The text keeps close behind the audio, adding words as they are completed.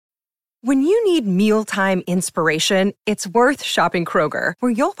When you need mealtime inspiration, it's worth shopping Kroger,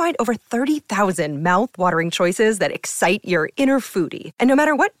 where you'll find over 30,000 mouth-watering choices that excite your inner foodie. And no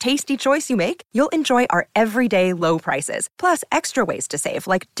matter what tasty choice you make, you'll enjoy our everyday low prices, plus extra ways to save,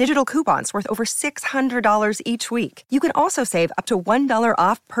 like digital coupons worth over $600 each week. You can also save up to $1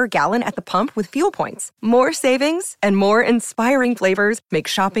 off per gallon at the pump with fuel points. More savings and more inspiring flavors make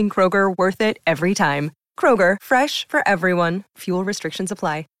shopping Kroger worth it every time. Kroger, fresh for everyone. Fuel restrictions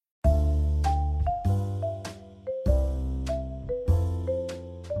apply.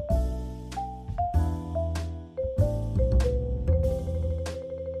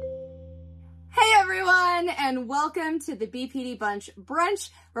 And welcome to the BPD Brunch,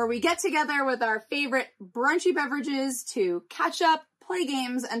 where we get together with our favorite brunchy beverages to catch up, play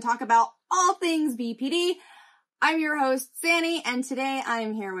games, and talk about all things BPD. I'm your host, Sanny, and today I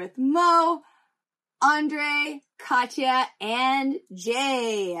am here with Mo, Andre, Katya, and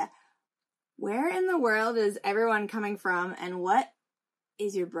Jay. Where in the world is everyone coming from, and what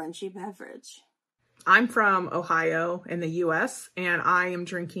is your brunchy beverage? I'm from Ohio in the US, and I am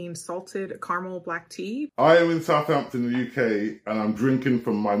drinking salted caramel black tea. I am in Southampton, the UK, and I'm drinking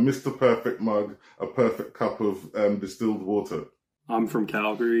from my Mr. Perfect mug, a perfect cup of distilled water. I'm from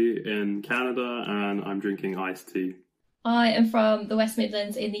Calgary in Canada, and I'm drinking iced tea. I am from the West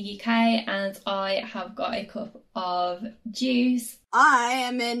Midlands in the UK, and I have got a cup of juice. I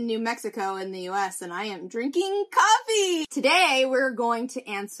am in New Mexico in the US, and I am drinking coffee. Today, we're going to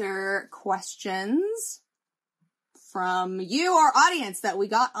answer questions from you, our audience, that we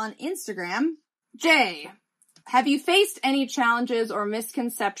got on Instagram. Jay, have you faced any challenges or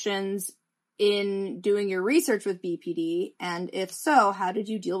misconceptions in doing your research with BPD? And if so, how did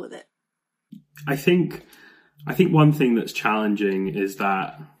you deal with it? I think one thing that's challenging is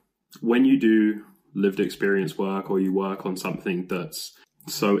that when you do lived experience work or you work on something that's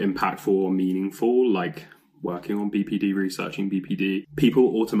so impactful or meaningful, like working on BPD, researching BPD,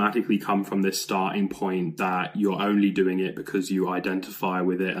 people automatically come from this starting point that you're only doing it because you identify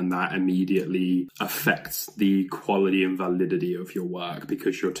with it, and that immediately affects the quality and validity of your work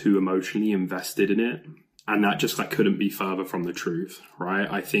because you're too emotionally invested in it. And that just couldn't be further from the truth, right?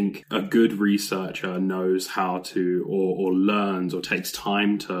 I think a good researcher knows how to, or learns, or takes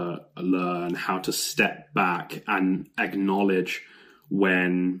time to learn how to step back and acknowledge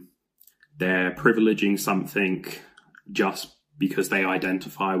when they're privileging something just because they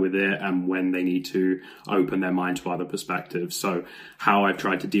identify with it, and when they need to open their mind to other perspectives. So how I've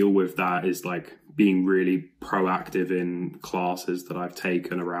tried to deal with that is being really proactive in classes that I've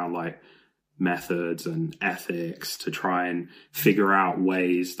taken around methods and ethics to try and figure out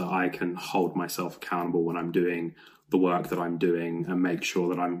ways that I can hold myself accountable when I'm doing the work that I'm doing, and make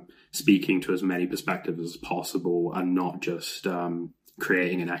sure that I'm speaking to as many perspectives as possible and not just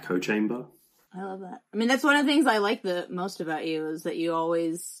creating an echo chamber. I love that. I mean, that's one of the things I like the most about you, is that you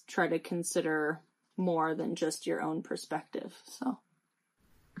always try to consider more than just your own perspective. So,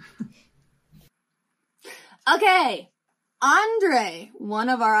 okay. Andre, one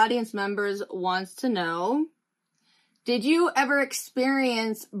of our audience members, wants to know, did you ever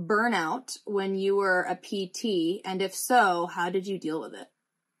experience burnout when you were a PT? And if so, how did you deal with it?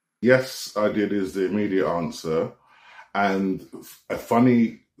 Yes, I did, is the immediate answer. And a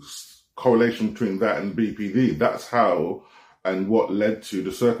funny correlation between that and BPD, that's how and what led to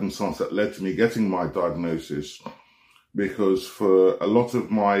the circumstance that led to me getting my diagnosis. Because for a lot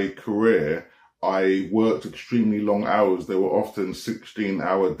of my career, I worked extremely long hours. They were often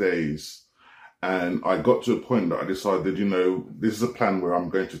 16-hour days. And I got to a point that I decided, this is a plan where I'm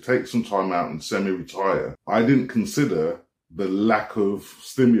going to take some time out and semi-retire. I didn't consider the lack of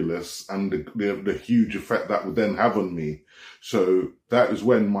stimulus and the huge effect that would then have on me. So that is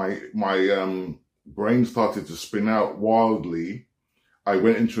when my brain started to spin out wildly. I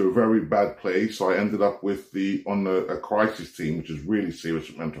went into a very bad place. I ended up on a crisis team, which is really serious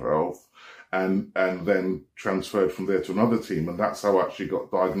with mental health. And then transferred from there to another team. And that's how I actually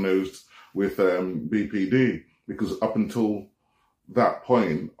got diagnosed with BPD, because up until that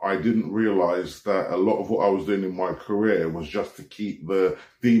point, I didn't realize that a lot of what I was doing in my career was just to keep the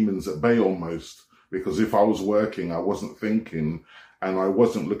demons at bay almost. Because if I was working, I wasn't thinking, and I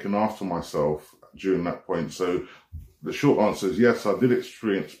wasn't looking after myself during that point. So the short answer is yes, I did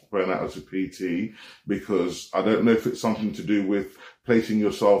experience burnout as a PT, because I don't know if it's something to do with placing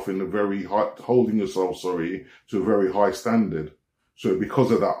yourself in holding yourself to a very high standard. So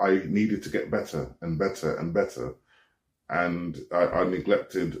because of that, I needed to get better and better and better. And I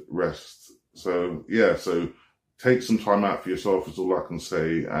neglected rest. So take some time out for yourself is all I can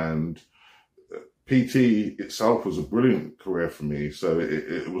say. And PT itself was a brilliant career for me. So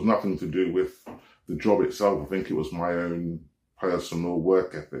it was nothing to do with the job itself. I think it was my own personal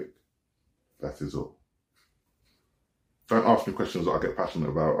work ethic. That is all. Don't ask me questions that I get passionate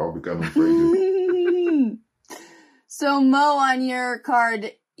about. I'll be going on for ages. So Mo, on your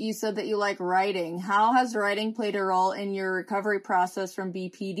card, you said that you like writing. How has writing played a role in your recovery process from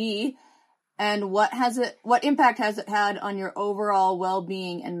BPD? And what impact has it had on your overall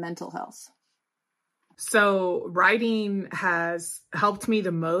well-being and mental health? So writing has helped me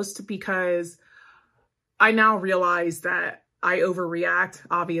the most because I now realize that I overreact,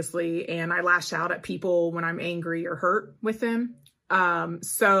 obviously, and I lash out at people when I'm angry or hurt with them.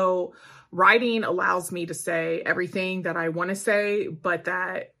 So writing allows me to say everything that I want to say, but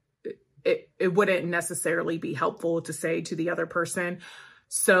that it wouldn't necessarily be helpful to say to the other person.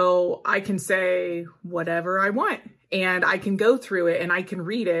 So I can say whatever I want, and I can go through it and I can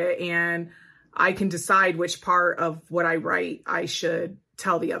read it, and I can decide which part of what I write I should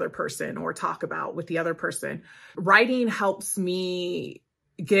tell the other person or talk about with the other person. Writing helps me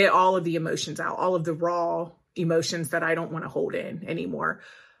get all of the emotions out, all of the raw emotions that I don't want to hold in anymore.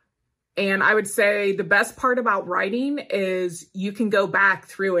 And I would say the best part about writing is you can go back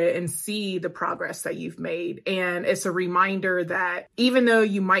through it and see the progress that you've made. And it's a reminder that even though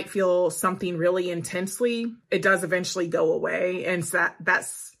you might feel something really intensely, it does eventually go away. And so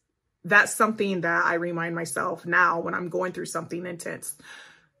that's something that I remind myself now when I'm going through something intense.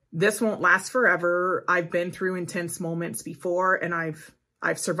 This won't last forever. I've been through intense moments before, and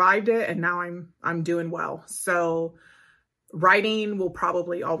I've survived it, and now I'm doing well. So writing will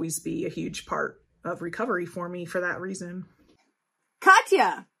probably always be a huge part of recovery for me for that reason.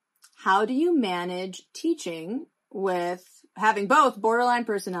 Katya, how do you manage teaching with having both borderline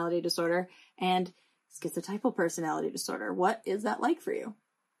personality disorder and schizotypal personality disorder? What is that like for you?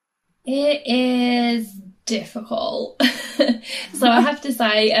 It is difficult. So I have to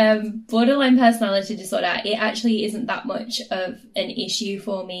say, borderline personality disorder, it actually isn't that much of an issue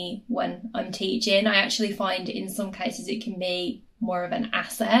for me when I'm teaching. I actually find in some cases it can be more of an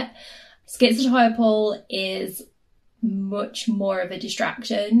asset. Schizotypal is much more of a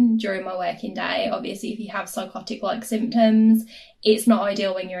distraction during my working day. Obviously, if you have psychotic-like symptoms, it's not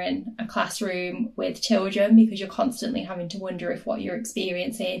ideal when you're in a classroom with children because you're constantly having to wonder if what you're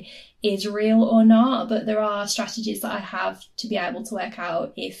experiencing is real or not. But there are strategies that I have to be able to work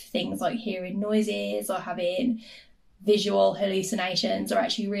out if things like hearing noises or having visual hallucinations are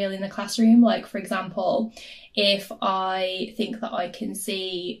actually real in the classroom. Like, for example, if I think that I can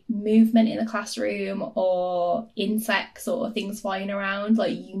see movement in the classroom or insects or things flying around,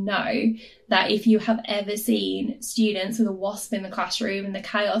 like, you know that if you have ever seen students with a wasp in the classroom and the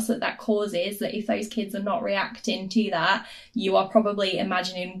chaos that causes, that if those kids are not reacting to that, you are probably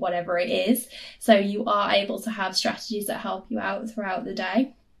imagining whatever it is. So you are able to have strategies that help you out throughout the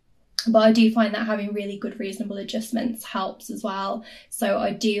day. But I do find that having really good reasonable adjustments helps as well. So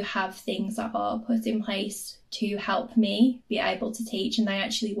I do have things that are put in place to help me be able to teach, and they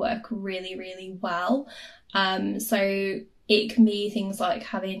actually work really, really well. So it can be things like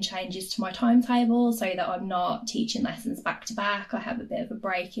having changes to my timetable so that I'm not teaching lessons back to back. I have a bit of a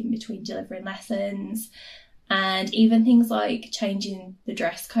break in between delivering lessons. And even things like changing the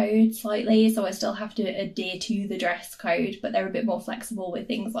dress code slightly. So I still have to adhere to the dress code, but they're a bit more flexible with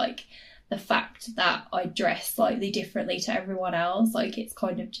things like the fact that I dress slightly differently to everyone else. Like, it's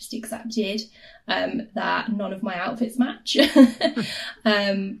kind of just accepted that none of my outfits match.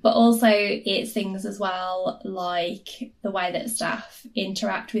 But also it's things as well like the way that staff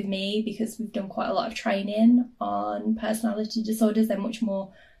interact with me, because we've done quite a lot of training on personality disorders. They're much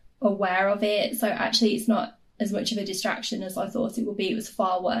more aware of it. So actually it's not as much of a distraction as I thought it would be. It was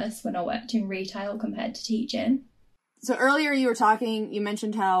far worse when I worked in retail compared to teaching. So earlier you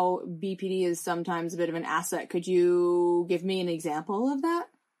mentioned how BPD is sometimes a bit of an asset. Could you give me an example of that?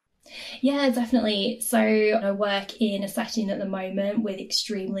 Yeah, definitely. So I work in a setting at the moment with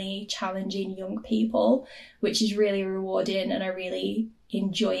extremely challenging young people, which is really rewarding and I really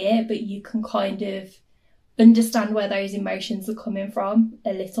enjoy it, but you can kind of understand where those emotions are coming from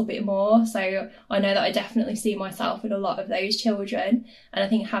a little bit more. So I know that I definitely see myself in a lot of those children, and I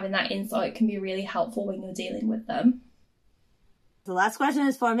think having that insight can be really helpful when you're dealing with them. The last question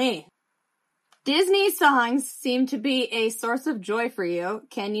is for me. Disney songs seem to be a source of joy for you.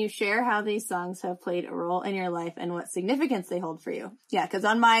 Can you share how these songs have played a role in your life and what significance they hold for you? Yeah, because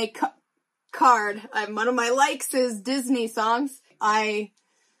on my card, one of my likes is Disney songs. I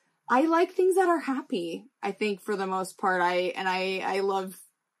like things that are happy, I think, for the most part. I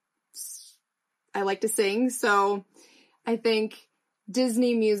like to sing, so I think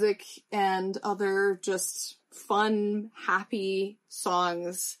Disney music and other just fun, happy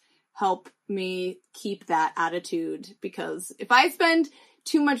songs help me keep that attitude, because if I spend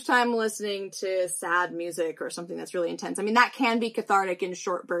too much time listening to sad music or something that's really intense, I mean, that can be cathartic in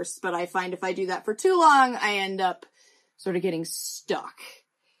short bursts, but I find if I do that for too long, I end up sort of getting stuck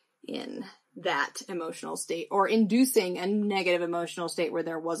in that emotional state or inducing a negative emotional state where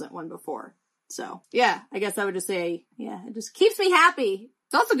there wasn't one before. So yeah, I guess I would just say, yeah, it just keeps me happy.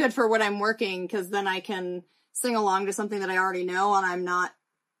 It's also good for when I'm working, because then I can sing along to something that I already know and I'm not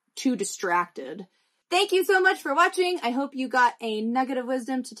too distracted. Thank you so much for watching. I hope you got a nugget of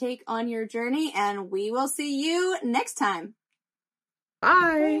wisdom to take on your journey, and we will see you next time.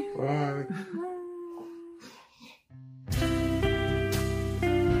 Bye. Bye.